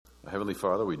Heavenly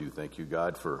Father, we do thank you,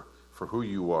 God, for who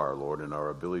you are, Lord, and our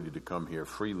ability to come here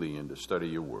freely and to study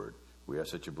your word. We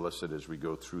ask that you bless it as we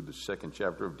go through the second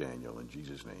chapter of Daniel. In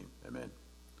Jesus' name, amen.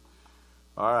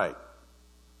 All right.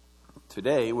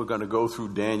 Today we're going to go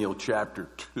through Daniel chapter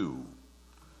 2.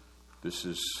 This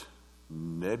is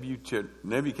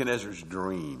Nebuchadnezzar's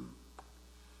dream.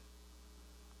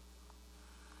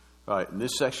 All right, in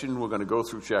this section we're going to go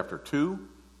through chapter 2.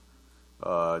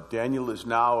 Daniel is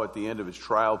now at the end of his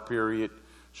trial period,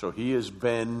 so he has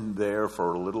been there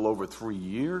for a little over 3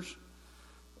 years.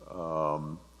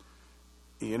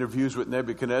 He interviews with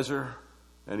Nebuchadnezzar,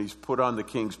 and he's put on the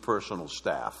king's personal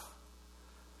staff.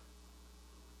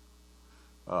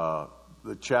 The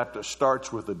chapter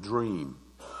starts with a dream.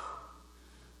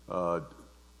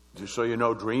 Just so you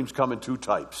know, dreams come in two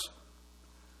types,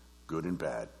 good and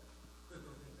bad.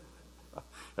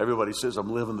 Everybody says,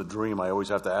 I'm living the dream. I always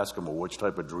have to ask them, well, which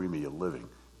type of dream are you living?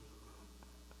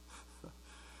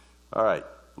 All right,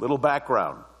 little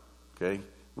background, okay? I'm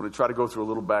going to try to go through a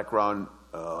little background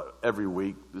every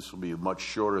week. This will be much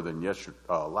shorter than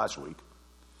last week.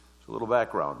 So a little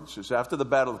background. It says, after the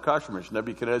Battle of Carchemish,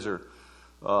 Nebuchadnezzar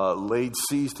laid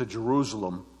siege to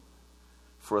Jerusalem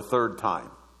for a third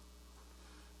time.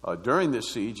 During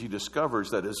this siege, he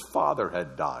discovers that his father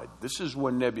had died. This is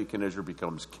when Nebuchadnezzar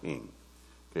becomes king.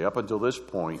 Okay, up until this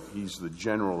point, he's the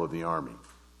general of the army.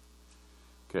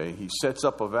 Okay, he sets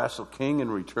up a vassal king and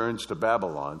returns to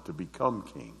Babylon to become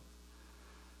king.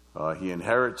 He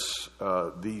inherits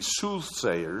these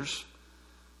soothsayers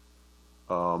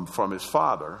from his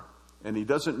father, and he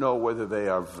doesn't know whether they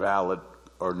are valid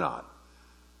or not.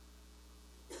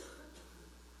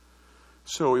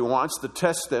 So he wants to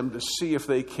test them to see if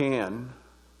they're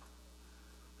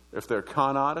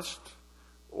con artists,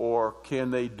 or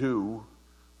can they do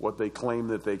what they claim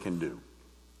that they can do.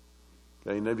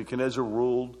 Okay, Nebuchadnezzar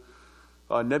ruled,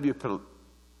 Nebuchadnezzar,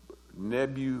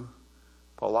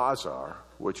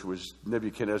 which was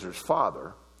Nebuchadnezzar's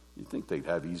father. You'd think they'd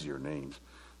have easier names.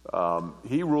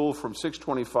 He ruled from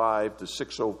 625 to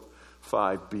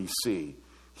 605 BC.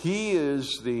 He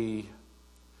is the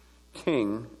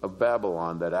king of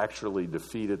Babylon that actually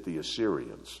defeated the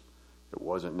Assyrians. It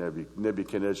wasn't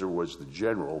Nebuchadnezzar was the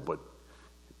general, but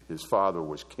his father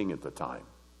was king at the time.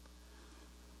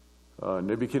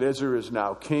 Nebuchadnezzar is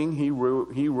now king. He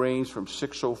reigns from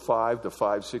 605 to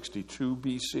 562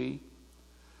 BC.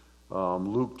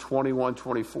 Luke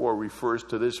 21:24 refers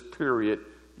to this period,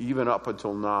 even up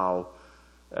until now,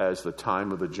 as the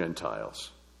time of the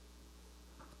Gentiles.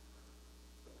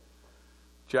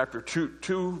 Chapter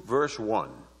 2, verse 1.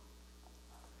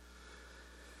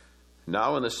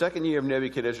 Now in the second year of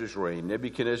Nebuchadnezzar's reign,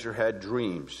 Nebuchadnezzar had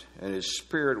dreams, and his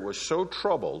spirit was so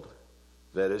troubled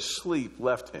that his sleep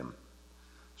left him.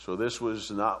 So this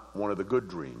was not one of the good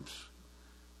dreams,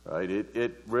 right?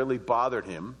 It really bothered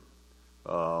him.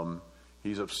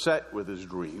 He's upset with his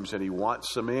dreams, and he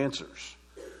wants some answers.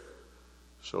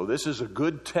 So this is a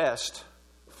good test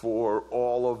for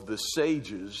all of the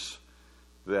sages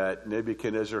that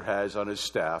Nebuchadnezzar has on his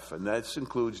staff, and that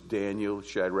includes Daniel,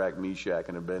 Shadrach, Meshach,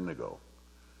 and Abednego.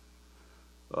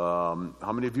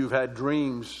 How many of you have had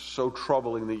dreams so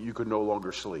troubling that you could no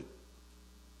longer sleep?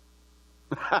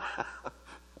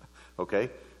 Okay,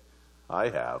 I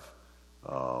have.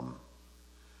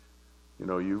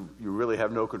 You really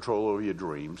have no control over your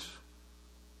dreams.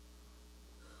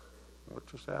 What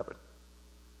just happened?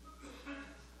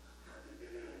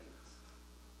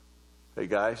 Hey,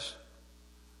 guys.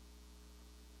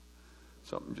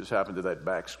 Something just happened to that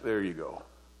back. There you go.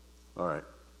 All right.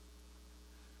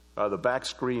 The back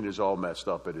screen is all messed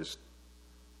up. It is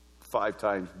 5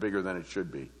 times bigger than it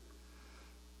should be.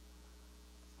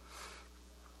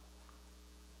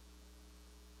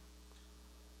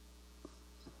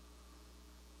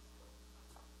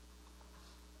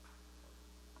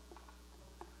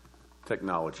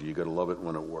 Technology, you got to love it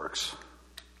when it works.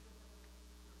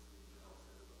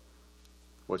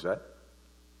 What's that?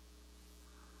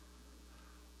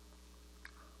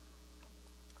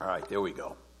 All right, there we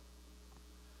go.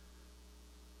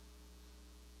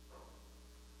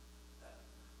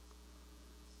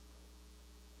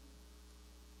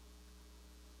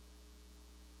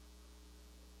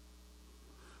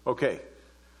 Okay,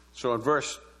 so in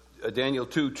verse Daniel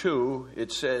 2:2,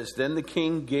 it says, Then the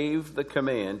king gave the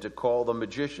command to call the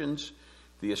magicians,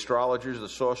 the astrologers, the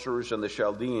sorcerers, and the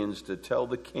Chaldeans to tell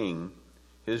the king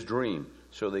his dream.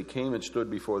 So they came and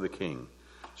stood before the king.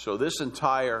 So this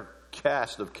entire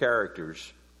cast of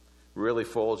characters really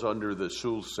falls under the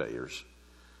soothsayers.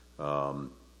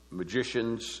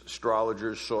 Magicians,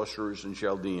 astrologers, sorcerers, and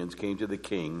Chaldeans came to the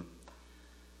king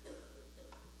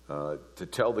to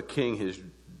tell the king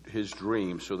his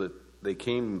dream, so that they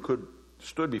came and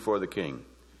stood before the king.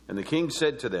 And the king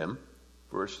said to them,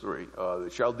 verse 3,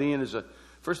 Chaldean is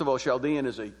Chaldean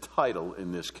is a title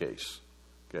in this case.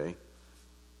 Okay?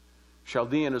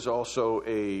 Chaldean is also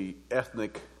a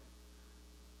ethnic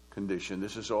condition.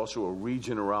 This is also a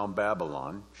region around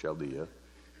Babylon, Chaldea.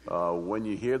 When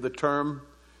you hear the term,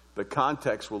 the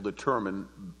context will determine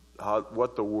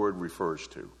what the word refers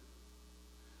to.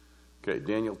 Okay,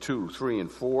 Daniel 2, 3,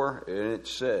 and 4, and it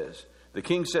says, the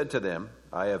king said to them,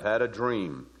 I have had a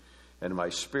dream, and my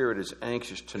spirit is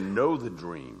anxious to know the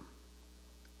dream.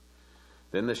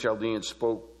 Then the Chaldeans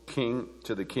spoke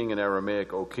to the king in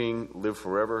Aramaic, O king, live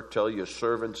forever. Tell your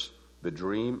servants the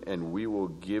dream, and we will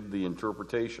give the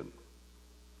interpretation.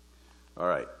 All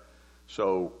right.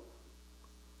 So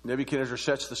Nebuchadnezzar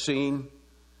sets the scene.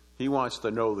 He wants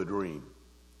to know the dream.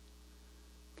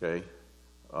 Okay.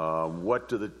 What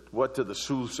do the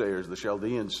soothsayers, the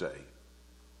Chaldeans, say?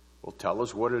 Well, tell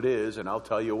us what it is, and I'll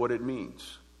tell you what it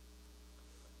means.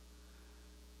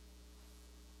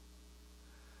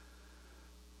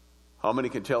 How many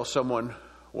can tell someone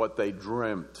what they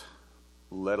dreamt,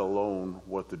 let alone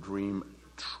what the dream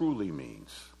truly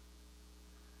means?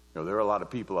 You know, there are a lot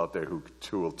of people out there who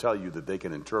will tell you that they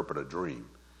can interpret a dream,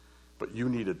 but you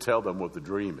need to tell them what the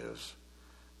dream is.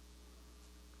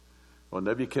 Well,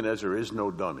 Nebuchadnezzar is no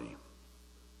dummy.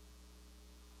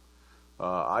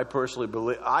 I personally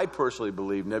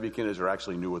believe Nebuchadnezzar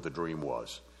actually knew what the dream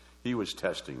was. He was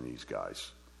testing these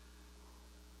guys.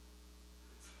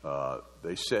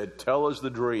 They said, tell us the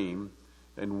dream,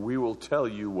 and we will tell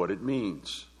you what it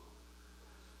means.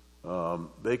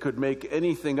 They could make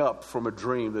anything up from a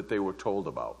dream that they were told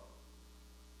about.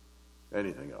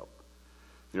 Anything up.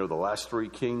 You know, the last 3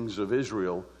 kings of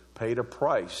Israel paid a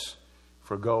price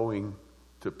for going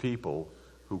to people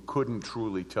who couldn't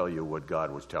truly tell you what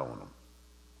God was telling them.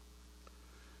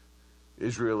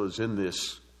 Israel is in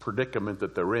this predicament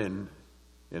that they're in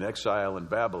exile in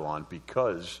Babylon,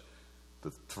 because the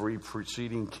 3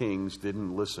 preceding kings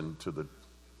didn't listen to the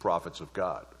prophets of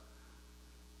God.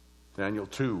 Daniel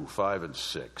 2, 5, and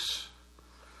 6.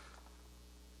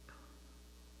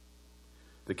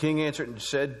 The king answered and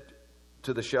said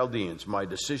to the Chaldeans, my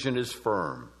decision is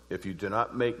firm. If you do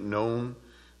not make known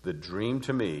the dream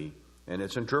to me and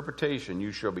its interpretation,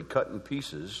 you shall be cut in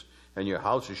pieces, and your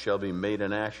houses shall be made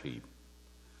an ash heap.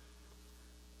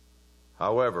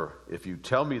 However, if you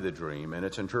tell me the dream and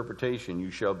its interpretation,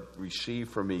 you shall receive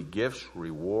from me gifts,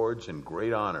 rewards, and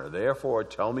great honor. Therefore,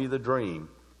 tell me the dream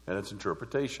and its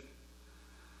interpretation.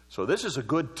 So this is a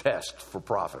good test for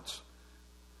prophets,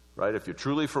 right? If you're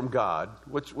truly from God,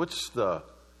 what's the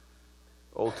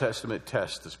Old Testament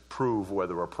test to prove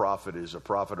whether a prophet is a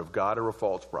prophet of God or a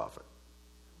false prophet?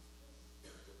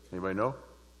 Anybody know?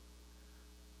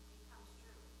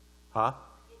 Huh?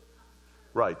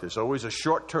 Right, there's always a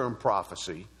short-term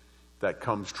prophecy that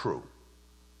comes true.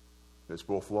 It's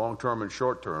both long-term and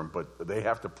short-term, but they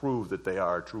have to prove that they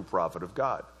are a true prophet of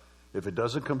God. If it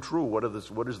doesn't come true, what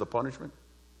is the punishment?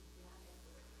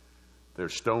 They're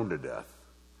stoned to death.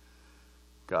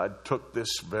 God took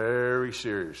this very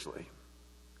seriously.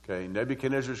 Okay,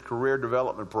 Nebuchadnezzar's career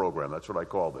development program, that's what I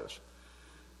call this.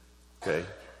 Okay,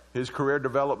 his career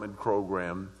development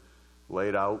program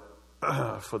laid out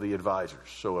for the advisors.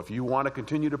 So if you want to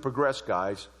continue to progress,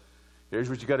 guys,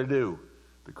 here's what you got to do.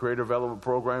 The career development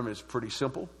program is pretty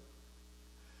simple.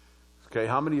 Okay,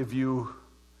 how many of you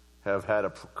have had a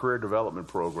career development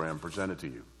program presented to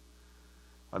you?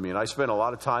 I mean, I spent a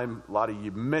lot of time,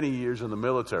 many years in the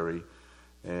military,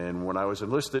 and when I was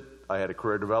enlisted, I had a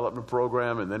career development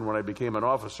program, and then when I became an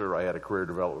officer, I had a career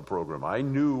development program. I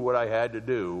knew what I had to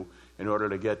do in order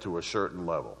to get to a certain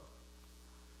level.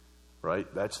 Right?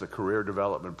 That's the career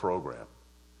development program.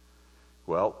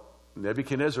 Well,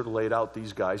 Nebuchadnezzar laid out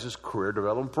these guys' career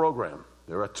development program.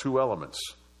 There are 2 elements.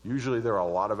 Usually there are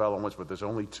a lot of elements, but there's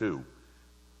only 2.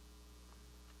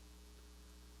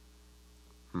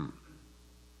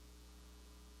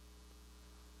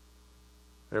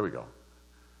 There we go.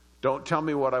 Don't tell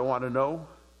me what I want to know.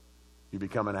 You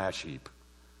become an ash heap.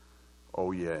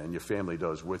 Oh yeah, and your family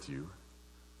does with you.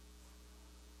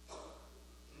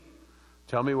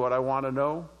 Tell me what I want to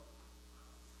know,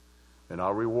 and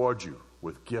I'll reward you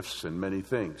with gifts and many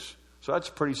things. So that's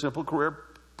a pretty simple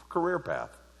career path.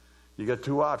 You got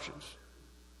 2 options.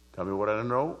 Tell me what I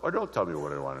know, or don't tell me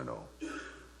what I want to know. Is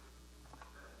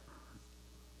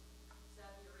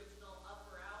that the original up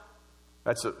or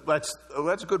out?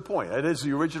 That's a good point. It is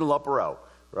the original up or out,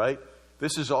 right?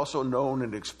 This is also known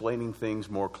in explaining things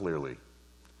more clearly.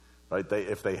 Right?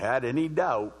 If they had any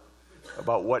doubt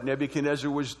about what Nebuchadnezzar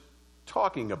was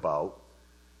talking about,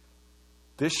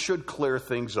 This should clear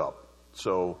things up.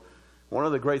 So one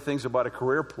of the great things about a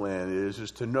career plan is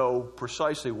to know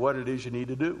precisely what it is you need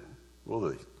to do.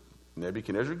 Well,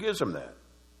 Nebuchadnezzar gives him that.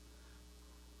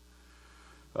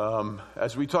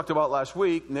 As we talked about last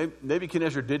week,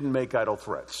 Nebuchadnezzar didn't make idle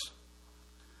threats.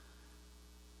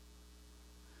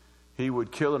 He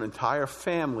would kill an entire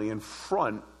family in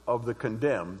front of the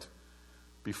condemned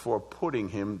before putting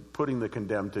the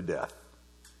condemned to death.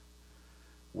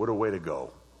 What a way to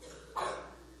go.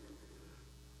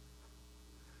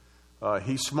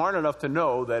 He's smart enough to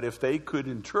know that if they could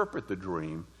interpret the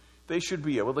dream, they should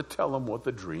be able to tell him what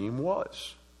the dream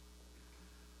was.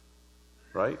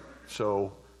 Right?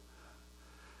 So,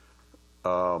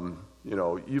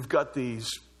 you've got these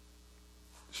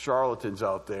charlatans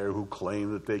out there who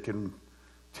claim that they can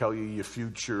tell you your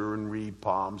future and read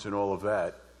palms and all of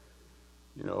that.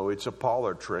 It's a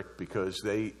parlor trick because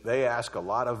they ask a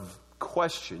lot of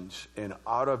questions, and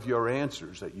out of your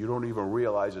answers that you don't even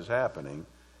realize is happening,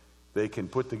 they can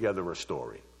put together a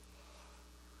story.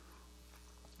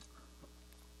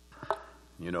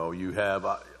 You have,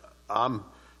 I'm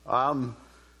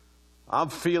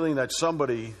feeling that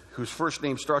somebody whose first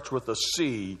name starts with a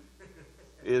C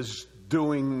is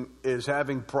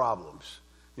having problems.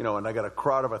 And I got a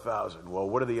crowd of 1,000. Well,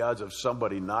 what are the odds of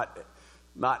somebody not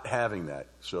having that?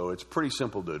 So it's pretty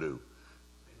simple to do.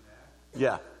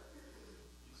 Yeah. You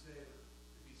say if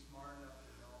he's smart enough to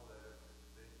know that if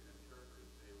they can interpret,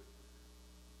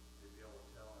 they'd be able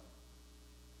to tell him.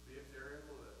 If they're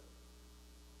able to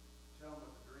tell him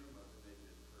what the dream was, then they can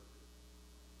interpret.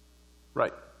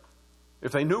 Right.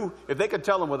 If they could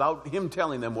tell him without him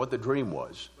telling them what the dream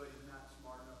was. But he's not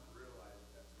smart enough to realize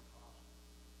that's impossible.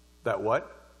 That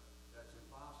what? That's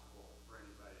impossible for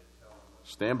anybody to tell him.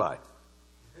 Stand by.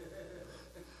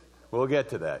 We'll get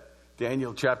to that.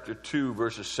 Daniel chapter 2,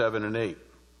 verses 7 and 8.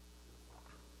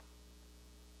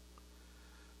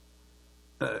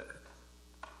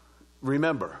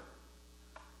 Remember,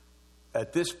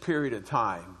 at this period of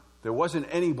time, there wasn't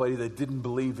anybody that didn't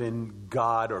believe in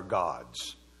God or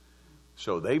gods.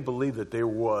 So they believed that there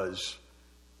was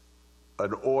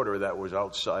an order that was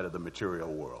outside of the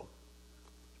material world.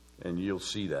 And you'll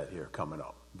see that here coming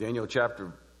up. Daniel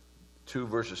chapter 2,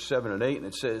 verses 7 and 8, and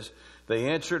it says, "They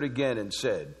answered again and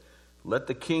said, 'Let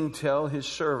the king tell his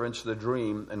servants the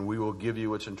dream, and we will give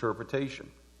you its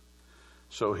interpretation.'"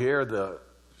 So here the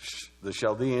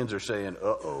Chaldeans are saying,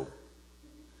 uh-oh,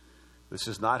 this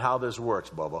is not how this works,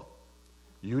 Bubba.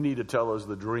 You need to tell us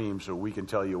the dream so we can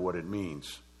tell you what it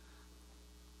means.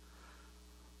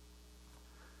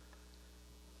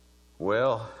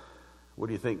 Well, what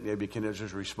do you think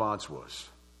Nebuchadnezzar's response was?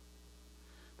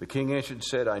 The king answered and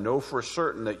said, "I know for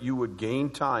certain that you would gain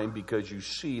time because you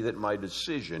see that my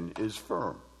decision is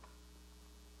firm."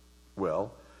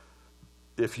 Well,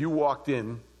 if you walked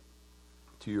in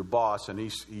to your boss and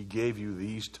he gave you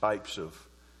these types of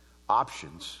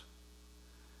options,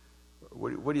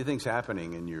 what do you think's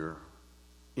happening in your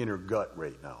inner gut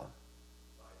right now?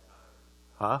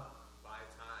 Huh?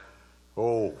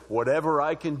 Oh, whatever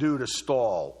I can do to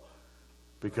stall,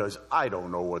 because I don't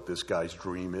know what this guy's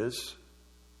dream is.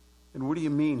 And what do you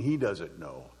mean he doesn't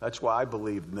know? That's why I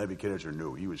believe Nebuchadnezzar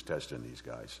knew. He was testing these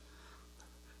guys.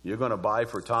 You're going to buy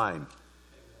for time.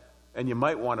 And you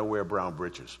might want to wear brown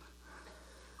breeches.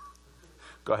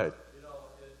 Go ahead. If you've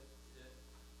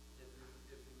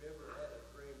ever had a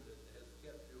dream that has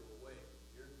kept you awake,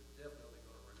 you're definitely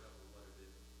going to remember what it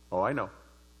is. Oh, I know.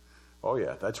 Oh,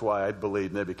 yeah. That's why I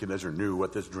believe Nebuchadnezzar knew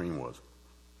what this dream was.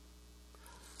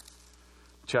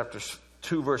 Chapter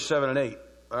 2, verse 7 and 8.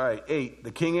 All right, 8.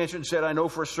 The king answered and said, "I know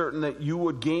for certain that you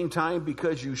would gain time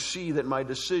because you see that my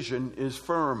decision is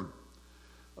firm."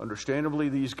 Understandably,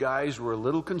 these guys were a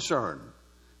little concerned.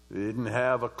 They didn't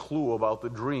have a clue about the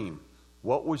dream.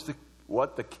 What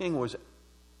the king was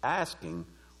asking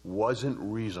wasn't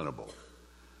reasonable.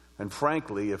 And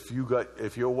frankly, if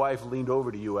your wife leaned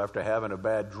over to you after having a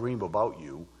bad dream about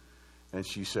you, and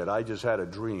she said, "I just had a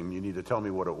dream, you need to tell me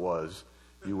what it was,"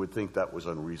 you would think that was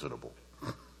unreasonable.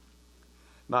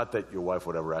 Not that your wife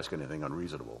would ever ask anything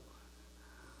unreasonable.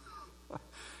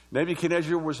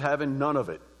 Nebuchadnezzar was having none of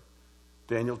it.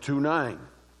 Daniel 2:9.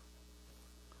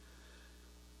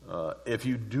 If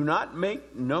you do not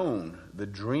make known the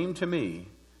dream to me,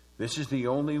 there is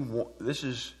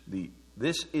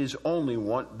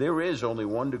only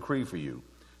one decree for you.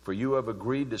 For you have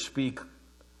agreed to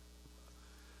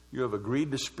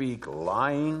speak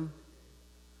lying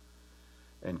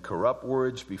and corrupt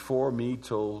words before me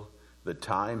till the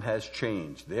time has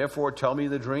changed. Therefore tell me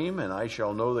the dream, and I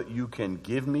shall know that you can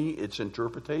give me its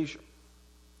interpretation.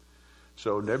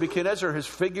 So Nebuchadnezzar has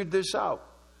figured this out.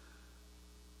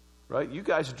 right? You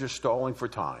guys are just stalling for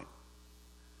time.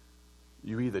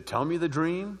 You either tell me the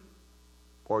dream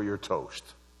or you're toast.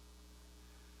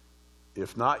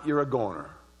 If not, you're a goner.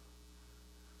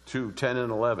 2:10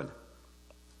 and 11.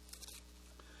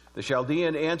 The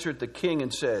Chaldean answered the king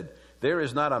and said, there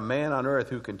is not a man on earth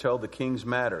who can tell the king's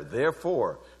matter.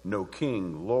 Therefore, no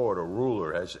king, lord, or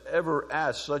ruler has ever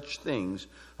asked such things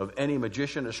of any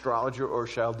magician, astrologer, or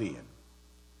Chaldean.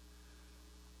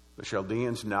 The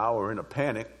Chaldeans now are in a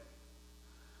panic,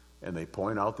 and they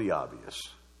point out the obvious.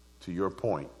 To your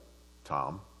point,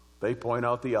 Tom, they point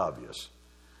out the obvious.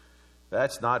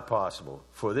 That's not possible.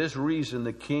 For this reason,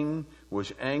 the king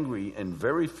was angry and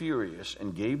very furious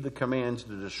and gave the commands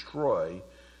to destroy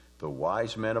the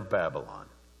wise men of Babylon.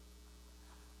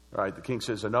 All right, the king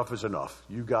says, enough is enough.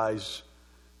 You guys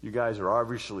are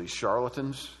obviously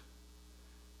charlatans,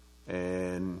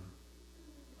 and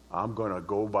I'm going to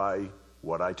go by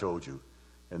what I told you.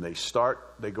 And they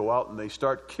go out and they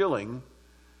start killing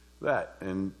that.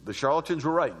 And the charlatans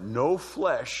were right. No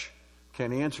flesh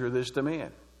can answer this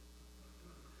demand.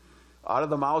 Out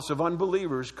of the mouths of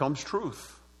unbelievers comes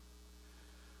truth.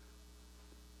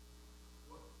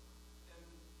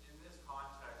 In this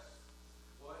context,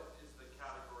 what is the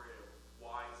category of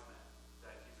wise men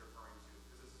that he's referring to?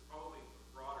 Because this is probably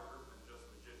a broader group than just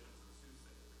magicians and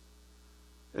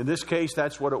soothsayers. In this case,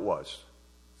 that's what it was.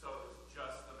 So it was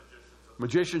just the magicians.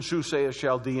 Magicians, soothsayers,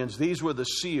 Chaldeans, these were the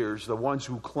seers, the ones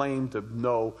who claimed to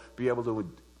be able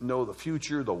to know the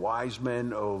future, the wise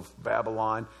men of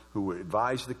Babylon who would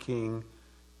advise the king.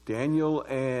 Daniel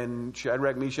and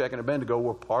Shadrach, Meshach, and Abednego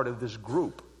were part of this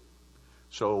group.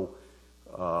 So,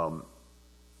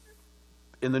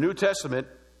 in the New Testament,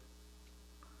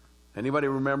 anybody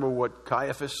remember what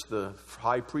Caiaphas, the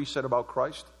high priest, said about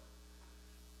Christ?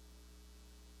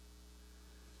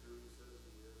 Who he says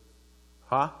he is.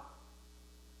 Huh?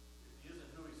 If he isn't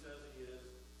who he says he is,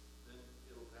 then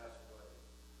it'll pass away.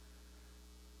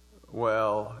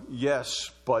 Well,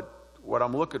 yes, but what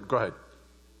I'm looking... Go ahead.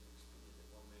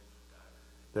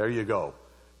 There you go.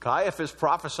 Caiaphas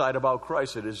prophesied about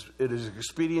Christ. It is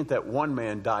expedient that one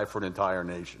man die for an entire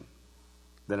nation,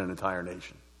 than an entire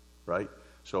nation, right?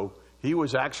 So he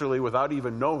was actually, without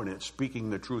even knowing it,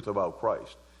 speaking the truth about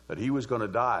Christ, that he was going to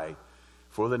die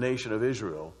for the nation of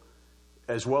Israel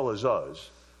as well as us,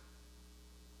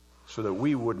 so that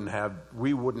we wouldn't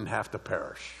have to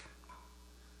perish.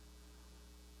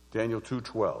 Daniel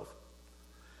 2:12.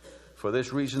 For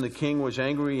this reason, the king was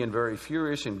angry and very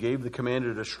furious and gave the command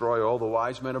to destroy all the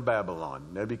wise men of Babylon.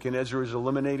 Nebuchadnezzar is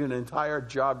eliminating an entire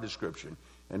job description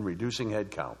and reducing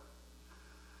headcount.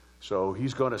 So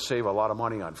he's going to save a lot of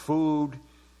money on food.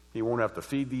 He won't have to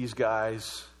feed these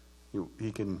guys.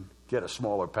 He can get a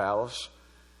smaller palace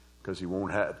because he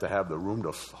won't have to have the room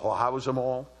to house them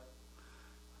all.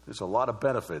 There's a lot of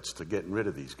benefits to getting rid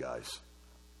of these guys.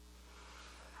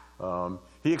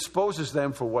 He exposes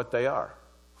them for what they are.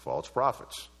 False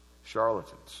prophets,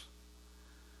 charlatans.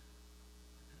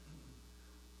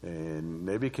 And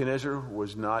Nebuchadnezzar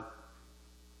was not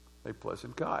a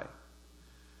pleasant guy.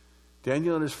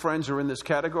 Daniel and his friends are in this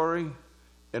category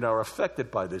and are affected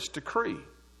by this decree.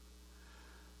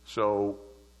 So,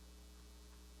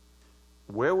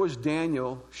 where was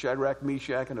Daniel, Shadrach,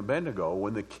 Meshach, and Abednego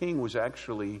when the king was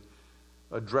actually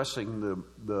addressing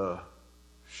the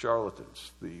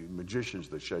charlatans, the magicians,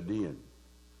 the Chaldean?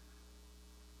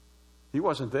 He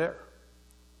wasn't there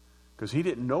because he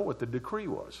didn't know what the decree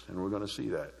was, and we're going to see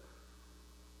that.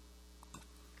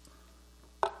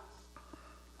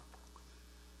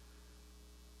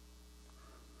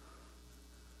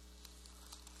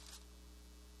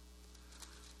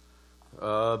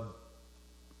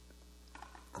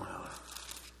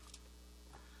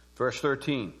 Verse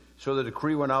 13. So the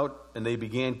decree went out, and they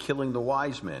began killing the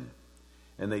wise men,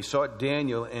 and they sought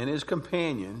Daniel and his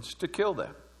companions to kill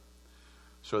them.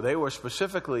 So they were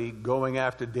specifically going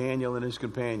after Daniel and his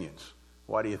companions.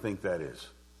 Why do you think that is?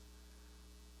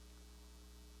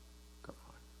 Come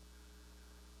on.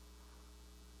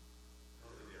 I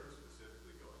don't think they were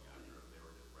specifically going after him. They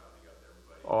were just rounding up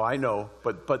everybody. Oh, I know,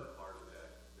 but Part of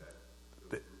that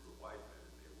group of wise men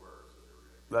that they were, so they were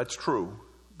going to. that's true.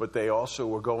 But they also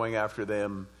were going after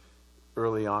them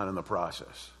early on in the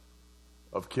process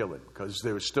of killing, because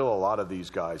there was still a lot of these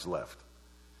guys left.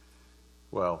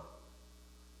 Well,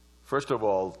 first of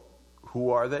all,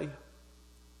 who are they?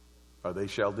 Are they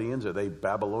Chaldeans? Are they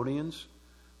Babylonians?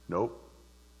 Nope.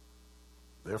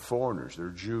 They're foreigners. They're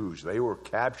Jews. They were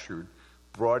captured,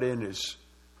 brought in as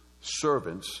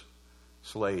servants,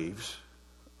 slaves,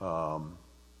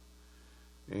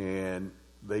 and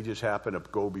they just happen to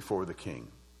go before the king.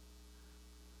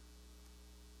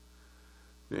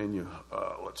 Daniel,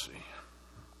 let's see.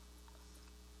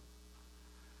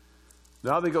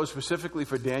 Now they go specifically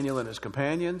for Daniel and his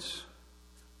companions.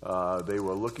 They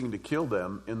were looking to kill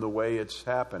them in the way it's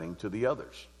happening to the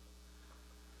others.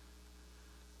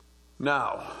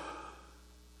 Now,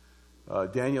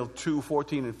 Daniel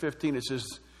 2:14 and 15, it says,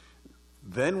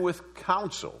 "Then with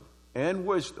counsel and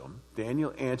wisdom,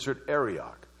 Daniel answered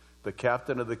Arioch, the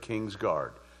captain of the king's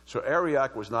guard." So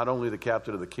Arioch was not only the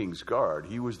captain of the king's guard,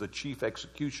 he was the chief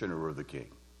executioner of the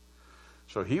king.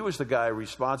 So he was the guy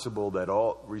responsible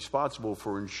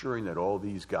for ensuring that all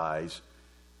these guys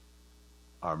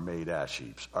are made ash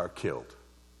heaps, are killed,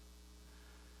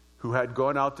 who had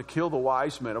gone out to kill the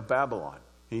wise men of Babylon.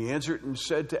 He answered and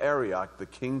said to Arioch, the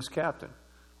king's captain,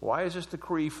 "Why is this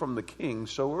decree from the king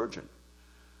so urgent?"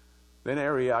 Then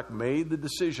Arioch made the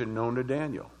decision known to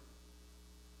Daniel.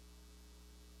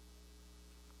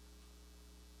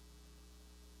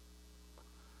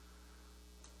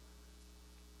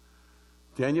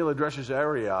 Daniel addresses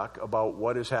Arioch about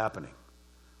what is happening.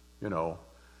 You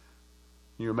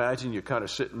imagine you're kind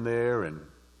of sitting there and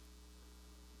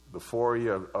the four of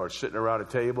you are sitting around a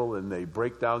table and they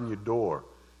break down your door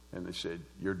and they said,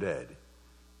 "You're dead."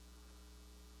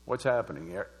 What's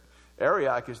happening?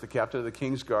 Arioch is the captain of the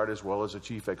king's guard as well as a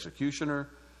chief executioner.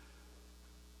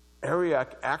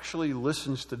 Arioch actually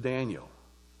listens to Daniel.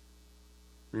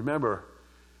 Remember,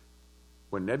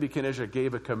 when Nebuchadnezzar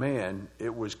gave a command,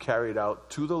 it was carried out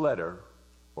to the letter,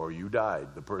 or you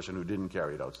died, the person who didn't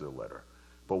carry it out to the letter.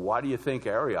 But why do you think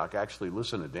Arioch actually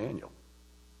listened to Daniel?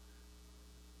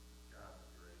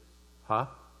 Huh?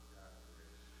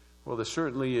 Well, there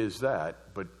certainly is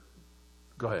that, but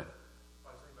go ahead.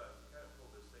 I was thinking about, he kind of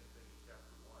pulled this same thing in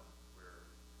chapter 1, where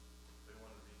they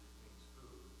wanted to eat the king's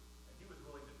food, and he was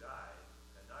willing to die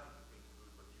and not eat the king's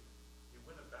food, but he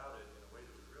went about it in a way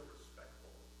that was real respectful,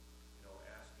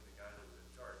 asking the guy that was in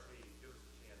charge, "Hey, give us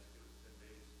a chance, give us 10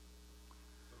 days.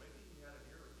 So maybe he had an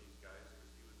ear with these guys,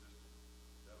 because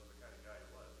that was the kind of guy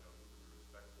he was, he was a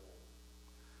respectful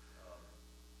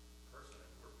person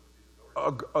and working with these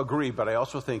authorities. Agree, but I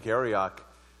also think Arioch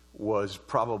was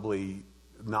probably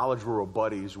knowledgeable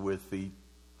buddies with the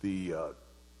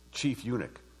chief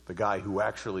eunuch, the guy who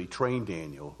actually trained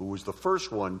Daniel, who was the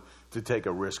first one to take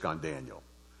a risk on Daniel.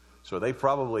 So they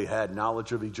probably had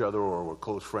knowledge of each other or were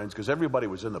close friends because everybody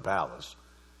was in the palace.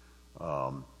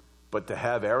 But to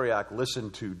have Arioch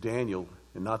listen to Daniel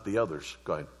and not the others,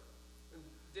 go ahead.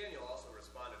 Daniel also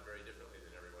responded very differently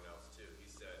than everyone else, too. He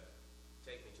said,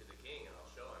 "Take me to the king and I'll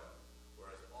show him."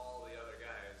 Whereas all the other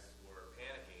guys were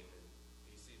panicking, and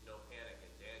he sees no panic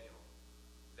in Daniel.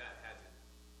 That had to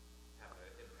have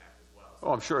an impact as well.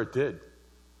 Oh, I'm sure it did.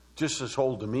 Just his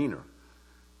whole demeanor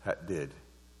did.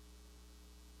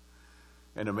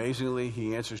 And amazingly,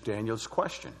 he answers Daniel's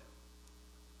question.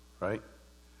 Right?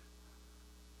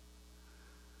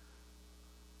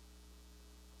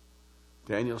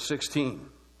 Daniel 16.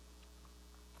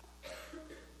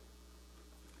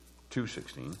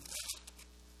 2:16.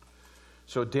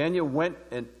 So Daniel went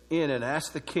in and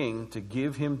asked the king to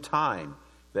give him time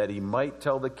that he might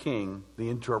tell the king the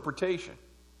interpretation.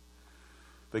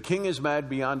 The king is mad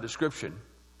beyond description,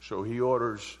 so he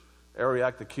orders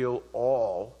Arioch to kill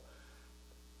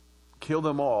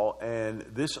them all, and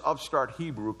this upstart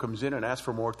Hebrew comes in and asks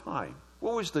for more time.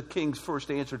 What was the king's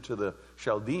first answer to the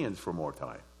Chaldeans for more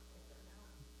time?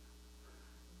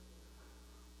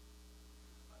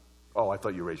 Oh, I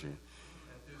thought you raised your hand.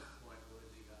 At this point, what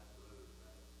has he got to lose,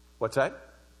 right? What's that?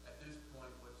 At this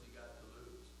point, what's he got to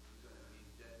lose? He's going to be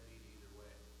dead meat either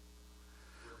way.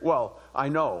 Well, I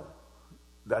know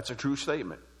that's a true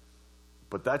statement,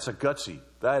 but that is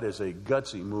a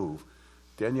gutsy move.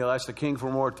 Daniel asked the king for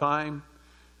more time.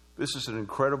 This is an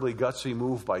incredibly gutsy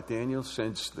move by Daniel,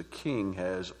 since the king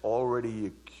has already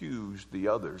accused the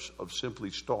others of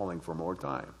simply stalling for more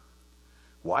time.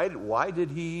 Why did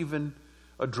he even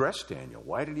address Daniel?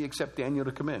 Why did he accept Daniel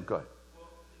to come in? Go ahead. Well,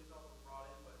 he was also brought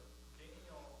in, but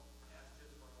Daniel asked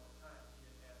just for one time. He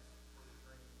didn't ask for the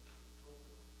training he told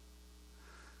him.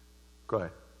 Go ahead.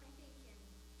 I think in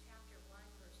chapter 1,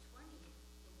 verse 20, it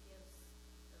gives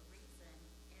the reason,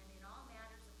 "And in all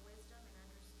matters of wisdom and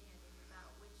understanding about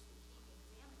which the king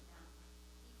examined them,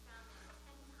 he found them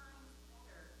 10 times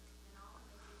better than all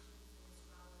the magicians and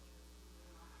astrologers who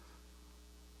were among them."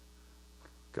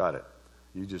 Got it.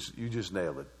 You just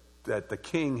nailed it. That the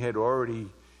king had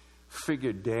already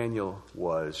figured Daniel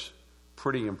was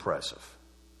pretty impressive.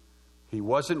 He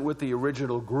wasn't with the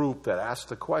original group that asked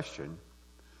the question.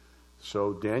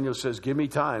 So Daniel says, "Give me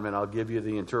time and I'll give you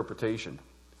the interpretation."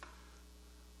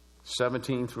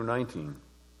 17 through 19.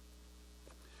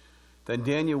 Then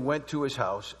Daniel went to his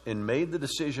house and made the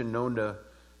decision known to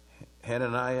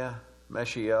Hananiah,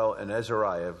 Mishael, and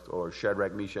Azariah, or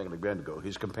Shadrach, Meshach, and Abednego,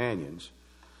 his companions,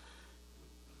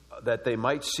 that they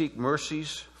might seek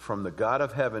mercies from the God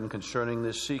of heaven concerning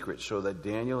this secret, so that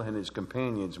Daniel and his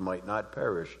companions might not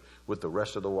perish with the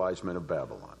rest of the wise men of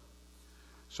Babylon.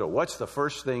 So what's the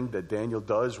first thing that Daniel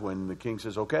does when the king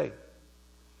says, okay,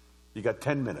 you got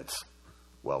 10 minutes.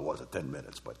 Well, it wasn't 10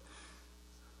 minutes, but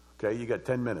okay, you got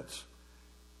 10 minutes.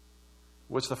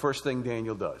 What's the first thing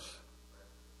Daniel does?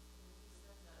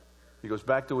 He goes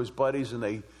back to his buddies and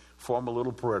they form a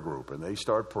little prayer group and they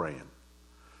start praying.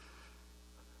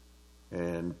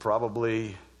 And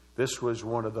probably this was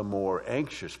one of the more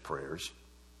anxious prayers,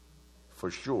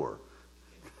 for sure.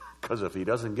 Because if he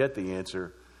doesn't get the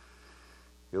answer,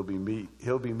 he'll be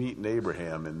meeting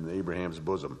Abraham in Abraham's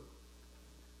bosom.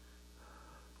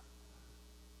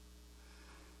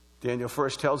 Daniel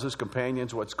first tells his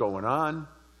companions what's going on,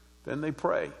 then they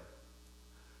pray.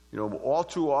 You know, all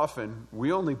too often,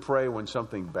 we only pray when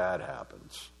something bad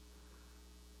happens,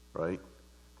 right?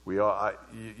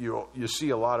 You see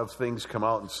a lot of things come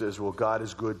out and says, well, God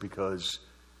is good because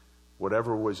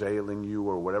whatever was ailing you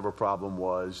or whatever problem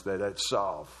was, that's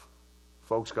solved.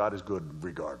 Folks, God is good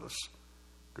regardless.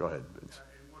 Go ahead, Vince.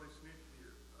 And what is neat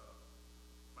here,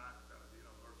 Mark, verse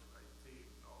 18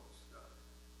 and all this stuff,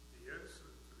 the answer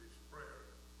to this prayer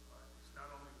is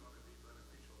not only going to be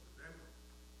beneficial to them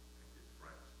and his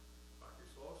friends, but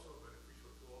it's also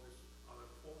beneficial to all these other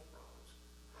false prophets.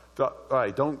 All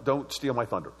right, don't steal my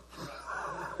thunder.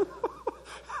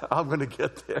 I'm going to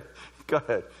get there. Go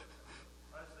ahead.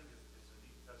 I just think it's a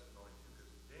neat testimony, too,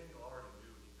 because Daniel already knew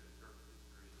he could interpret his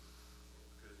dreams,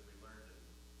 because we learned in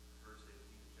verse 18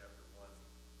 of chapter 1,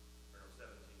 or 17,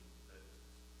 that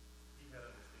he had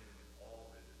understanding in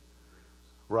all visions and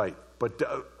dreams. Right, but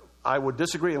I would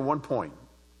disagree on one point.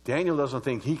 Daniel doesn't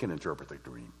think he can interpret the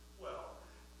dream. Well,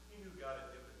 he knew God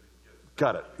had given him gifts.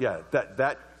 Got it, yeah, that.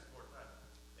 More time,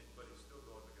 but he's still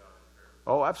going to God in prayer.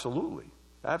 Oh, absolutely.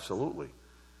 Absolutely.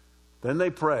 Then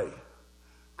they pray.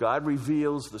 God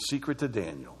reveals the secret to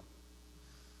Daniel.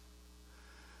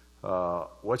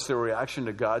 What's their reaction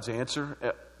to God's answer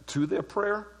to their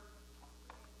prayer?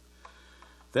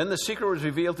 Then the secret was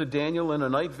revealed to Daniel in a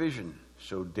night vision.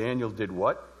 So Daniel did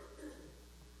what?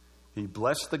 He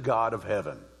blessed the God of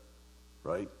heaven.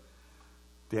 Right?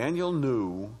 Daniel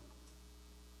knew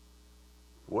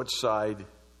what side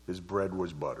his bread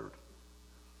was buttered,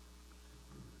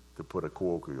 to put a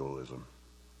colloquialism.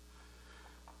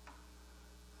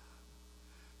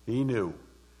 He knew.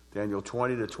 Daniel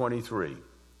 20 to 23.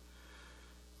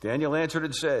 Daniel answered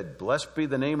and said, blessed be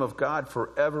the name of God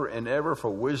forever and ever, for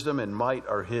wisdom and might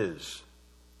are his.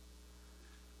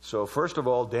 So first of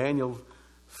all, Daniel,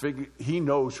 he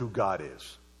knows who God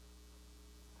is.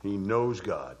 He knows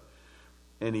God.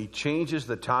 And he changes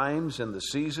the times and the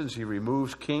seasons. He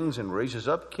removes kings and raises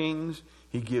up kings.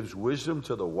 He gives wisdom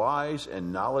to the wise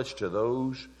and knowledge to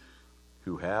those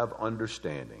who have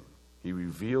understanding. He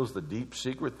reveals the deep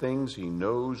secret things. He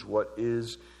knows what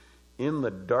is in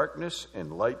the darkness,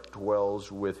 and light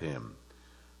dwells with him.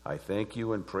 I thank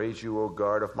you and praise you, O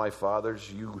God of my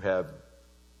fathers. You have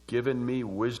given me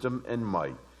wisdom and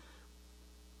might,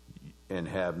 and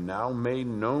have now made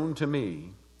known to me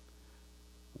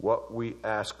what we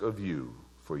ask of you,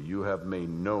 for you have made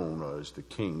known as the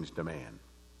king's demand.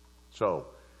 So,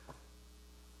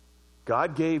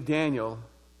 God gave Daniel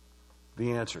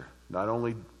the answer. Not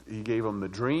only he gave him the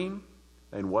dream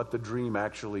and what the dream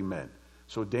actually meant.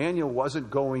 So Daniel wasn't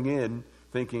going in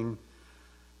thinking,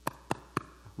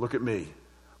 look at me,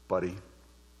 buddy.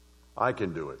 I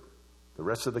can do it. The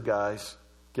rest of the guys,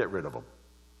 get rid of them.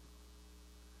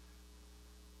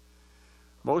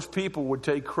 Most people would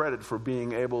take credit for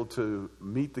being able to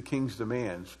meet the king's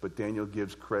demands, but Daniel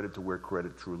gives credit to where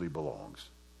credit truly belongs.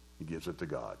 He gives it to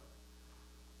God.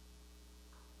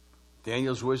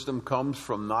 Daniel's wisdom comes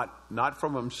from not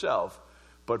from himself,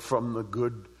 but from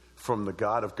the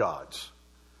God of gods.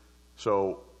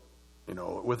 So,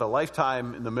 with a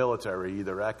lifetime in the military,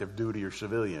 either active duty or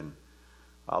civilian,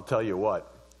 I'll tell you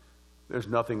what, there's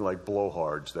nothing like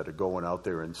blowhards that are going out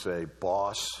there and say,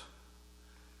 boss,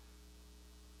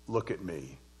 look at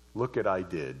me. Look at I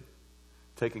did.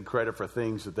 Taking credit for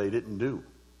things that they didn't do.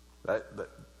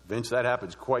 Vince, that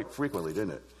happens quite frequently,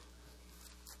 didn't it?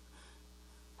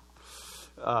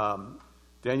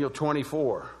 Daniel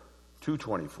 24,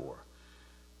 2:24.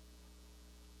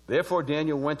 Therefore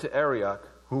Daniel went to Arioch,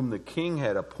 whom the king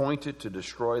had appointed to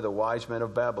destroy the wise men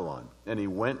of Babylon. And he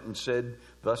went and said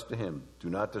thus to him, do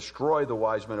not destroy the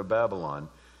wise men of Babylon.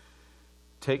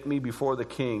 Take me before the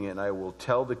king, and I will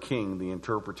tell the king the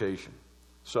interpretation.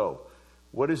 So,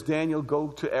 what does Daniel go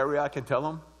to Arioch and tell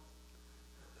him?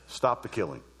 stop the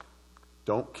killing.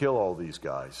 Don't kill all these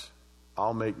guys.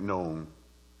 I'll make known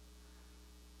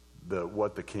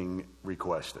what the king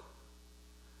requested.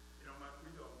 You know,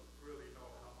 we don't really know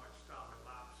how much time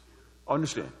elapsed here.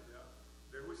 Understand? Yeah.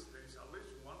 There is at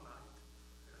least one night.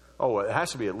 Oh, it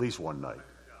has to be at least one night.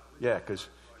 Yeah, because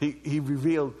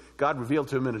God revealed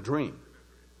to him in a dream,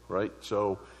 right?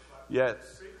 So, yeah. I think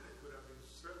it could have been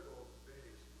several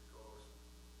days because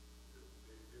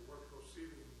they were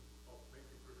proceeding of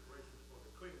making preparations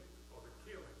for the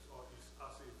killing. So it's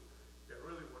as if they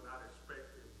really were not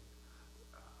expecting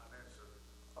an answer.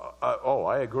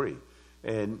 I agree.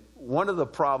 And one of the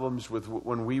problems with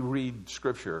when we read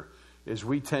Scripture is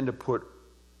we tend to put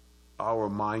our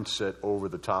mindset over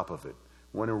the top of it,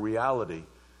 when in reality,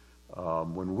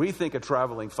 when we think of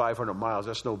traveling 500 miles,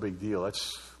 that's no big deal.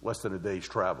 That's less than a day's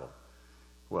travel.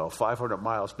 Well, 500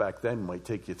 miles back then might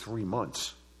take you 3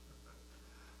 months.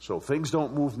 So things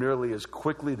don't move nearly as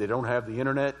quickly. They don't have the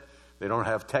internet. They don't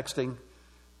have texting.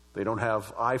 They don't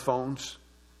have iPhones.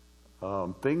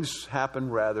 Things happen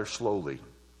rather slowly.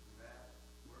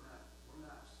 We're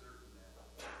not certain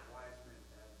that wise men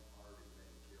haven't already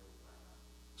been killed by now.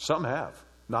 Some have.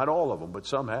 Not all of them, but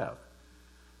some have.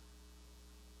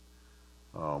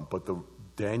 But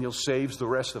Daniel saves the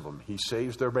rest of them. He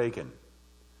saves their bacon.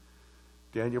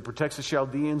 Daniel protects the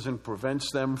Chaldeans and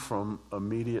prevents them from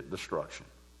immediate destruction.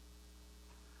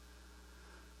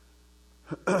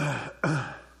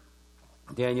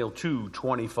 Daniel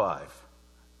 2:25.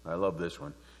 I love this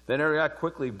one. Then Arioch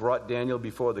quickly brought Daniel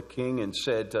before the king and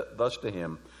said thus to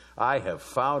him, I have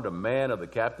found a man of the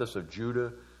captives of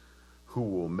Judah who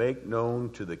will make known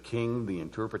to the king the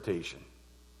interpretation.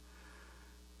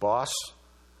 Boss,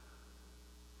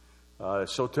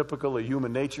 so typical of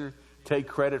human nature, take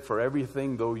credit for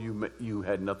everything though you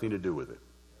had nothing to do with it.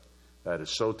 That is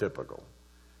so typical.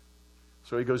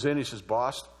 So he goes in, he says,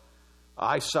 boss,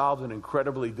 I solved an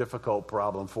incredibly difficult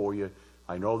problem for you.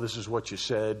 I know this is what you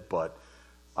said, but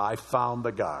I found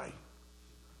the guy.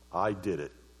 I did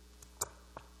it. Which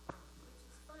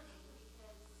is funny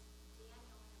because Daniel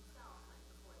himself went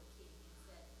before the king and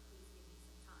said, please give me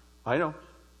some time. I know.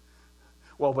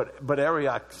 Well, but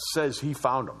Arioch says he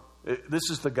found him. This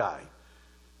is the guy.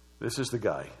 This is the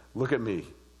guy. Look at me.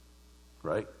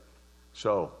 Right?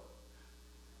 So,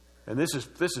 and this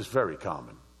is very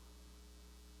common.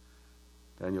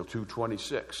 Daniel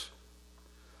 2:26.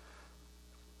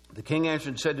 The king answered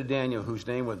and said to Daniel, whose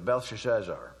name was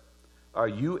Belteshazzar, are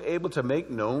you able to make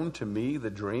known to me the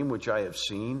dream which I have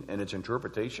seen and its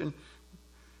interpretation?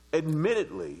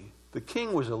 Admittedly, the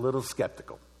king was a little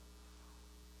skeptical.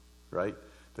 Right?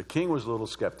 The king was a little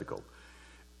skeptical.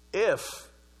 If,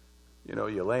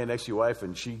 you're laying next to your wife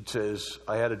and she says,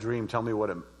 I had a dream, tell me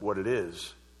what it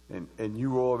is. And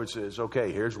you roll over and says,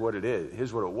 okay, here's what it is.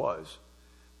 Here's what it was.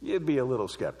 You'd be a little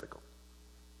skeptical.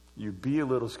 You'd be a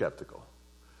little skeptical.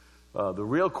 The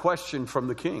real question from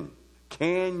the king,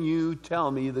 can you tell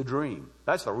me the dream?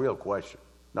 That's the real question,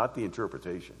 not the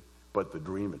interpretation, but the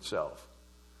dream itself.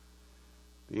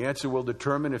 The answer will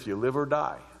determine if you live or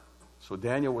die. So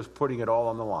Daniel was putting it all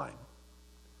on the line.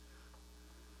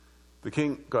 The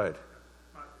king, go ahead.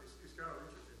 It's kind of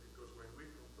interesting because when we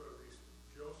compare this to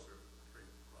Joseph dream,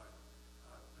 right?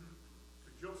 To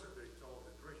Joseph they told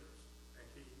the dreams and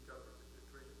he interpreted the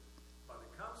dreams, but the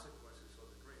consequences of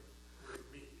the dreams were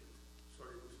immediate. So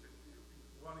it was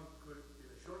one could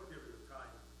in a short period of time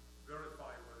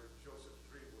verify whether Joseph's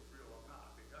dream was real or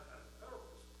not. And God had a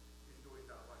purpose in doing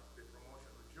that, like the promotion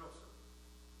of Joseph.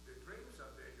 The dreams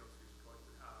that Daniel is going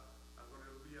to have are going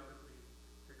to be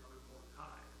take a little more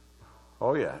time.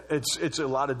 Oh yeah, it's a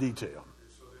lot of detail.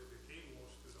 So that the king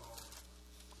wants to know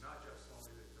not just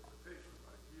only the interpretation,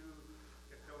 but if you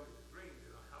can tell me the dream,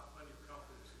 then I have plenty of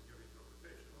confidence in your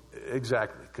interpretation.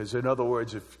 Exactly, because in other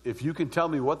words, if you can tell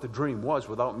me what the dream was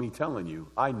without me telling you,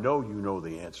 I know you know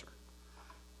the answer.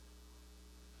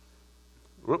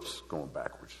 Whoops, going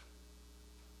backwards.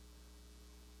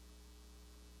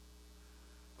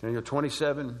 Daniel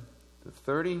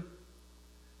 27-30.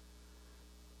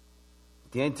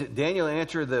 Daniel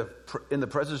answered in the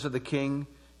presence of the king,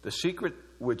 the secret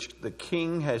which the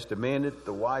king has demanded,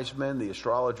 the wise men, the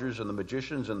astrologers, and the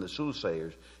magicians, and the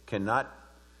soothsayers cannot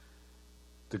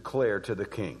declare to the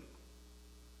king.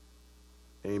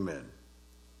 Amen.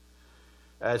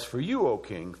 As for you, O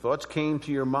king, thoughts came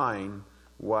to your mind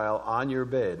while on your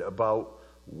bed about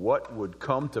what would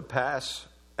come to pass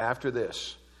after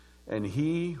this, and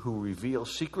he who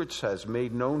reveals secrets has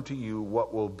made known to you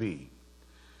what will be.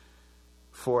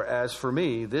 For as for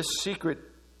me, this secret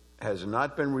has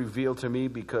not been revealed to me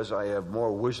because I have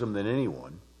more wisdom than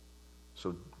anyone,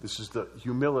 So this is the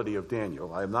humility of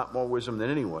Daniel. I have not more wisdom than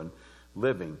anyone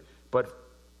living, but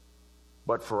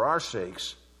for our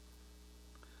sakes,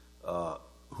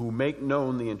 who make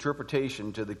known the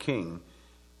interpretation to the king,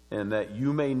 and that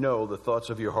you may know the thoughts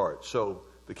of your heart. So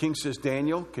the king says,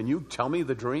 Daniel, can you tell me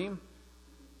the dream?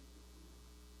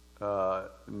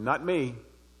 Not me,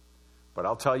 but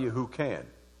I'll tell you who can.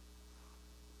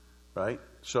 Right?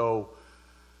 So,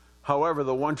 however,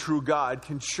 the one true God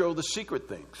can show the secret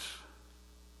things.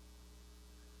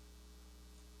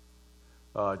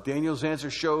 Daniel's answer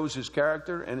shows his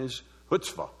character and his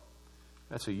chutzpah.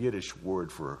 That's a Yiddish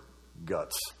word for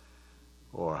guts,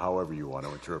 or however you want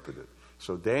to interpret it.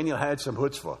 So Daniel had some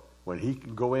chutzpah when he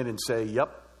can go in and say,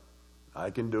 yep, I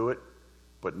can do it,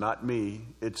 but not me,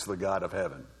 it's the God of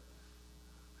heaven.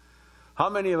 How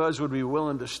many of us would be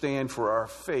willing to stand for our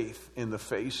faith in the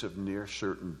face of near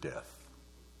certain death?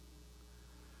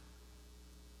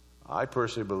 I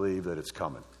personally believe that it's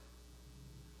coming.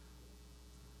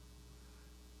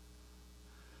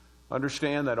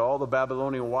 Understand that all the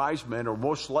Babylonian wise men are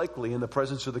most likely in the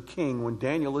presence of the king when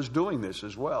Daniel is doing this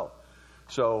as well.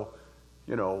 So,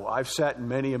 I've sat in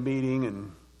many a meeting,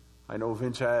 and I know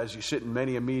Vince has. You sit in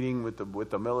many a meeting with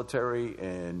the military,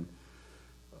 and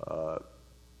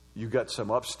you got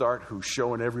some upstart who's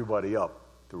showing everybody up.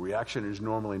 The reaction is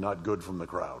normally not good from the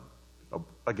crowd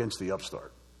against the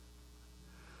upstart.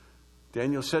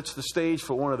 Daniel sets the stage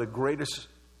for one of the greatest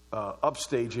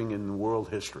upstaging in world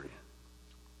history.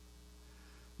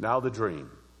 Now the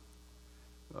dream.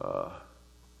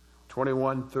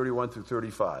 21:31 through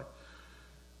 35.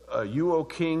 You, O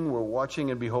king, were watching,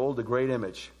 and behold, a great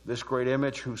image. This great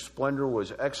image, whose splendor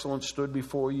was excellent, stood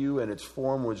before you, and its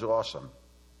form was awesome.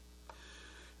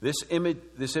 This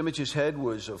image's head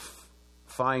was of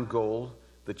fine gold,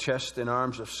 the chest and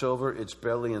arms of silver, its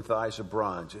belly and thighs of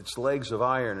bronze, its legs of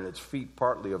iron, and its feet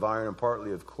partly of iron and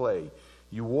partly of clay.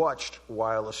 You watched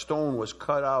while a stone was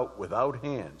cut out without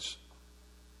hands.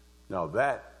 Now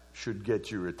that should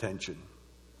get your attention.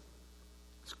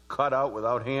 It's cut out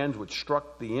without hands, which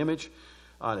struck the image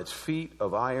on its feet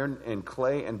of iron and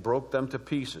clay and broke them to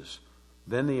pieces.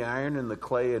 Then the iron and the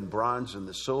clay and bronze and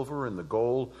the silver and the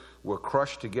gold were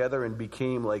crushed together and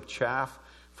became like chaff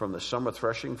from the summer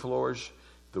threshing floors.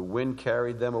 The wind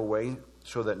carried them away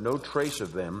so that no trace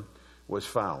of them was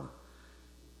found.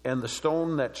 And the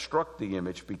stone that struck the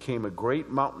image became a great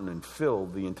mountain and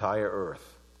filled the entire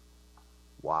earth.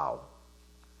 Wow.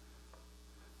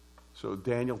 So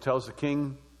Daniel tells the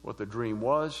king what the dream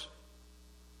was.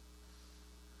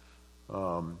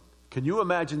 Can you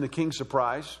imagine the king's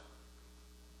surprise?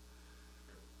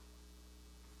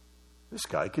 This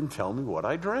guy can tell me what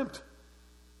I dreamt.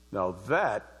 Now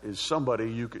that is somebody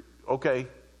you could, okay,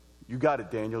 you got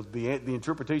it, Daniel. The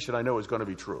interpretation I know is going to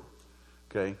be true.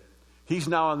 Okay? He's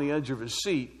now on the edge of his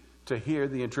seat to hear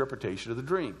the interpretation of the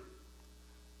dream.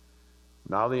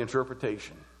 Now the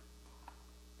interpretation.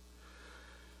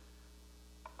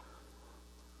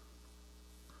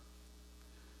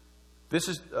 This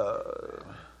is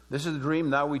the dream.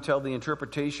 Now we tell the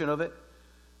interpretation of it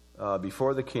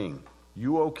before the king.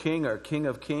 You, O king, are king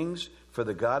of kings, for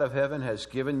the God of heaven has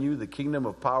given you the kingdom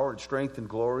of power and strength and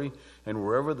glory, and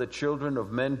wherever the children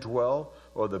of men dwell,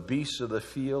 or the beasts of the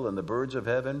field and the birds of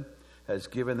heaven, has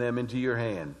given them into your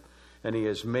hand, and he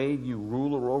has made you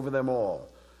ruler over them all.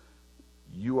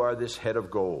 You are this head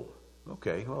of gold.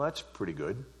 Okay, well, that's pretty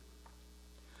good.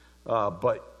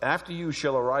 But after you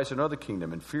shall arise another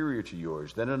kingdom inferior to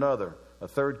yours, then another, a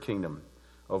third kingdom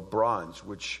of bronze,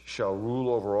 which shall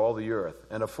rule over all the earth.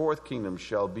 And a fourth kingdom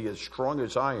shall be as strong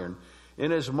as iron,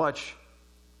 inasmuch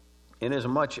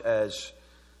as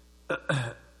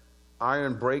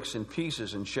iron breaks in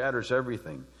pieces and shatters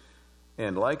everything.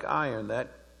 And like iron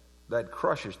that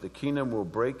crushes, the kingdom will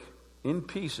break in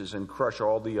pieces and crush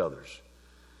all the others.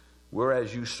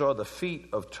 Whereas you saw the feet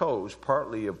of toes,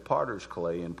 partly of potter's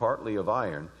clay and partly of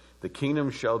iron, the kingdom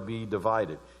shall be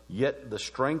divided. Yet the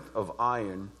strength of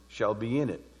iron shall be in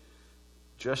it,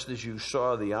 just as you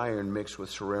saw the iron mixed with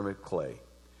ceramic clay.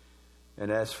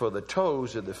 And as for the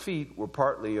toes of the feet were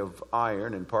partly of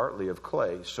iron and partly of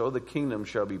clay, so the kingdom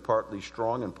shall be partly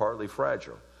strong and partly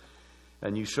fragile.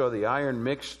 And you saw the iron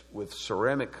mixed with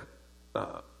ceramic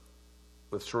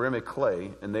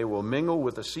clay, and they will mingle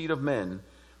with the seed of men,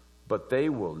 but they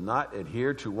will not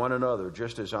adhere to one another,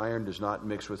 just as iron does not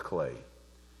mix with clay.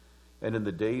 And in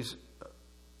the days...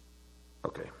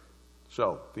 Okay,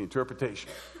 so the interpretation.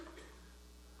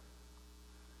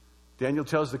 Daniel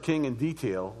tells the king in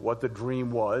detail what the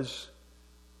dream was,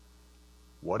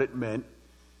 what it meant.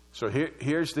 So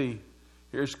here's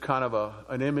kind of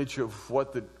an image of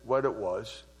what it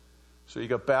was. So you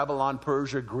got Babylon,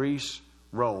 Persia, Greece,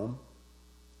 Rome.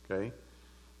 Okay?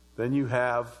 Then you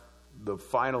have the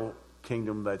final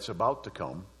kingdom that's about to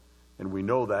come. And we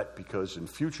know that because in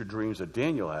future dreams that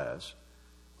Daniel has,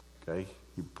 okay,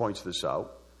 he points this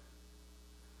out.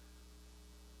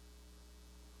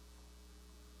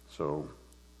 So,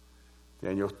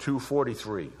 Daniel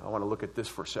 2:43. I want to look at this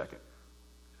for a second.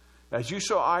 As you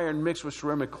saw iron mixed with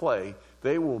ceramic clay,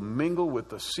 they will mingle with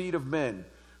the seed of men,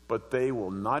 but they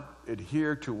will not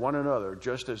adhere to one another,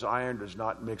 just as iron does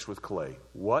not mix with clay.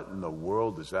 What in the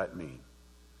world does that mean?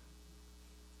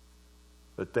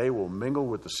 That they will mingle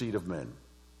with the seed of men.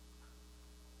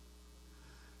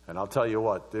 And I'll tell you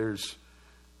what, there's,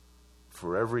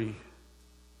 for every,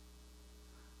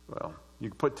 well, you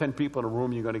can put 10 people in a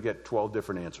room, you're going to get 12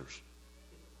 different answers.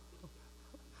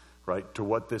 Right, to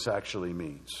what this actually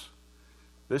means.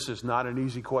 This is not an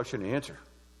easy question to answer.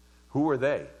 Who are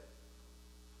they?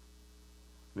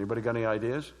 Anybody got any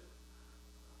ideas?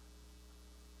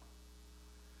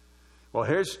 Well,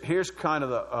 here's kind of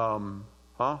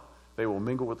the, they will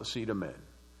mingle with the seed of men.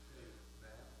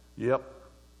 Yep.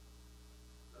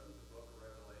 Doesn't the book of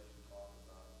Revelation talk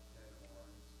about 10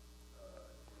 horns,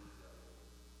 kings that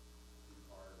will be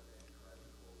part of the Antichrist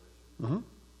coalition?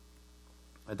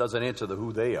 It doesn't answer the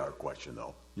who they are question,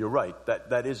 though. You're right.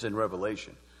 That is in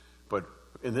Revelation. But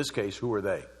in this case, who are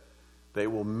they? They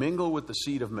will mingle with the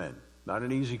seed of men. Not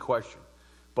an easy question.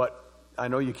 But I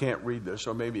know you can't read this,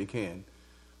 or maybe you can.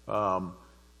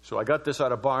 So I got this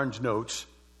out of Barnes' notes.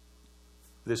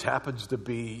 This happens to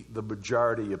be the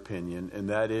majority opinion, and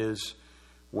that is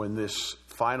when this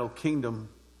final kingdom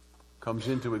comes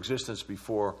into existence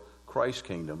before Christ's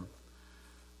kingdom,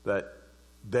 that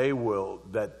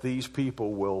these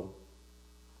people will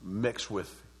mix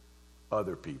with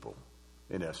other people,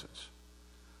 in essence.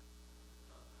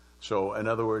 So, in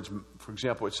other words, for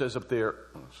example, it says up there,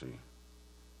 let's see.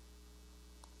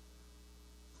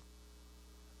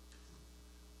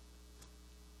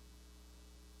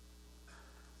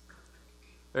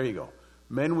 There you go.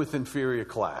 Men with inferior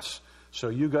class. So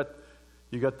you got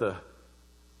the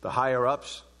higher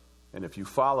ups, and if you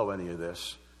follow any of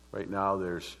this, right now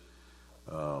there's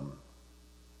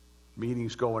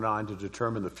meetings going on to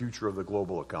determine the future of the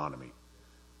global economy.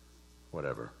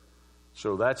 Whatever.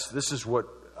 So this is what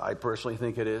I personally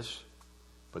think it is.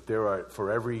 But there are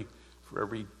for every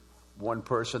one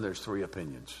person there's 3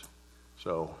 opinions.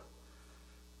 So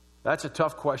that's a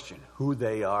tough question. Who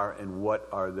they are and what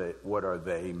are they? What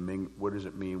does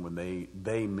it mean when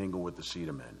they mingle with the seed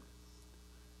of men?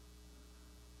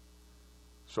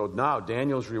 So now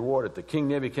Daniel's rewarded. The king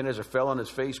Nebuchadnezzar fell on his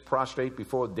face, prostrate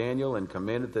before Daniel, and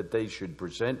commanded that they should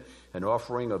present an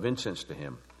offering of incense to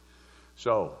him.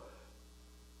 So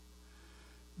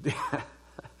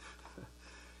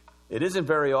it isn't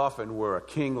very often where a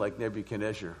king like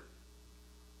Nebuchadnezzar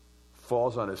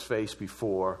falls on his face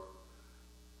before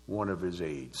one of his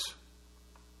aides.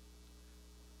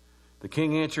 The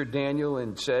king answered Daniel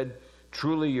and said,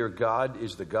 "Truly your God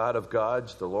is the God of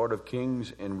gods, the Lord of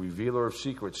kings, and revealer of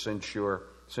secrets, since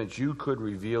you could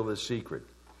reveal this secret."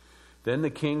 Then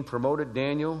the king promoted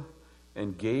Daniel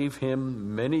and gave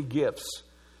him many gifts,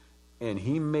 and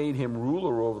he made him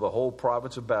ruler over the whole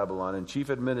province of Babylon and chief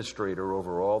administrator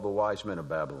over all the wise men of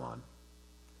Babylon.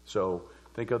 So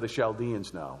think of the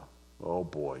Chaldeans now. Oh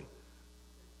boy.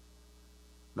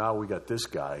 Now we got this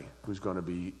guy who's going to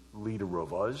be leader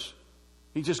of us.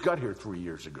 He just got here 3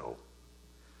 years ago.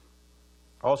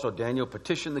 Also, Daniel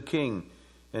petitioned the king,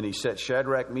 and he set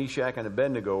Shadrach, Meshach, and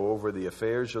Abednego over the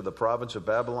affairs of the province of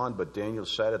Babylon, but Daniel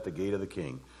sat at the gate of the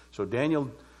king. So Daniel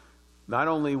not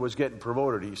only was getting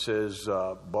promoted, he says,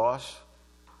 boss,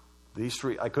 these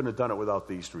 3, I couldn't have done it without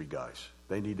these 3 guys.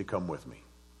 They need to come with me.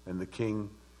 And the king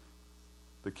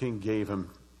gave him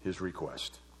his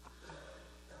request.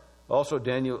 Also,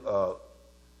 Daniel,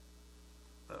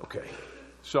 okay.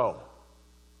 So,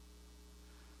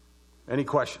 any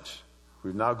questions?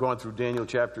 We've now gone through Daniel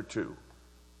chapter 2.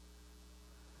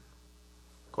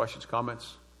 Questions,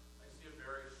 comments? I see a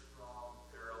very strong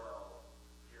parallel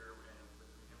here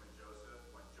between him and Joseph.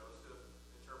 When Joseph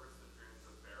interprets the dreams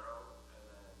of Pharaoh, and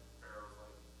then Pharaoh's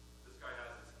like, this guy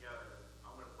has it together.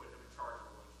 I'm going to put him in charge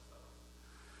of a bunch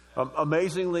of stuff.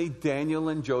 Amazingly, Daniel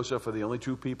and Joseph are the only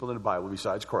 2 people in the Bible,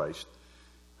 besides Christ,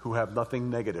 who have nothing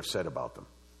negative said about them.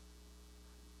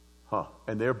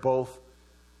 And they're both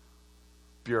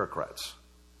bureaucrats.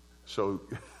 So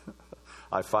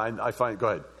I find, go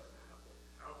ahead.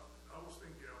 I was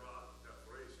thinking about the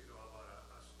phrase, about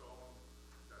a stone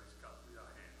that is cut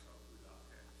without hands or without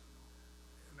hands.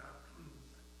 And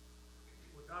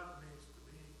what that means to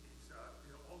me is,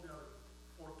 all the other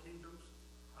 4 kingdoms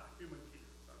are human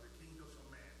kingdoms, are the kingdoms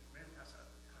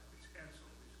cancel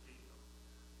this kingdom.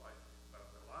 Like the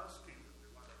last kingdom, the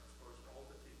one that destroys all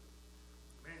the kingdom.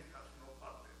 Man has no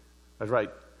part in it. That's right.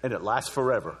 And it lasts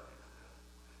forever.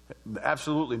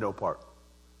 Absolutely no part.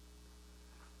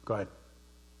 Go ahead.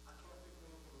 I can't think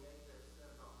of anything negative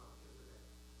said about Melchizedek.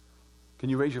 Can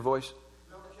you raise your voice?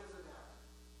 Melchizedek.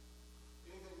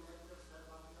 Anything negative said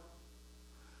about him?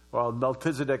 Well,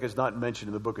 Melchizedek is not mentioned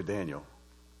in the book of Daniel.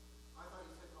 I thought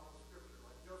you said all the scripture,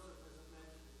 like Joseph isn't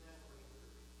mentioned in Daniel.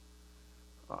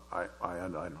 I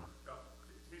know.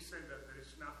 He said that there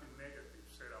is nothing negative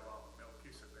said about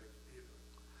Melchizedek either.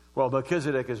 Well,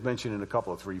 Melchizedek is mentioned in a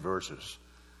couple of 3 verses.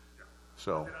 Yeah.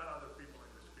 So, There are other people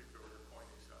in the scripture where the point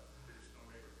is that there is no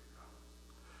negative comments.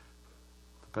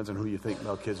 depends on who you think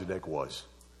Melchizedek was,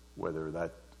 whether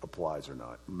that applies or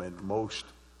not.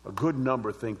 A good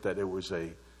number think that it was a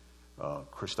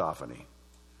Christophany.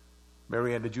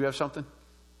 Marianne, did you have something? Just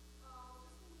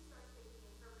when you start speaking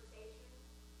interpretation,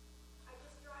 I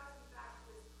just drives me back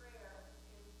to this prayer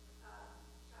in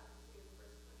chapter 2,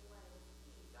 verse 21. It is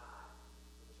He, God,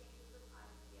 who changes the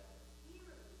times of the others. He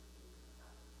removes kings and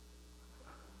governors.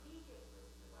 He gives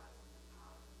wisdom to wise and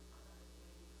knowledge and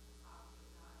understanding is the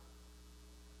sovereignty of God.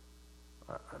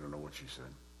 I don't know what she said.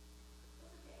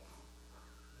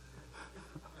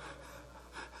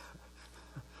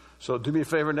 So do me a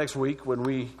favor next week when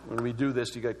we do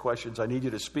this, you get questions. I need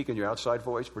you to speak in your outside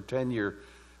voice. Pretend you're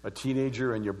a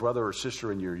teenager and your brother or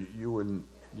sister and you and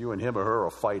him or her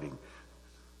are fighting.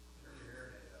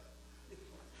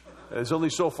 There's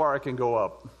only so far I can go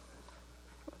up.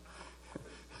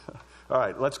 All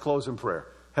right, let's close in prayer.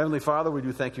 Heavenly Father, we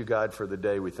do thank you, God, for the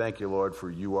day. We thank you, Lord,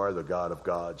 for you are the God of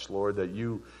gods. Lord, that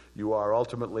you are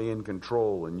ultimately in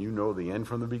control and you know the end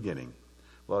from the beginning.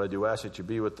 Lord, I do ask that you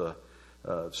be with the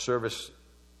service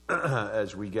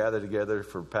as we gather together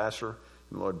for Pastor.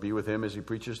 And Lord, be with him as he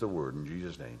preaches the word. In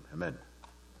Jesus' name, amen.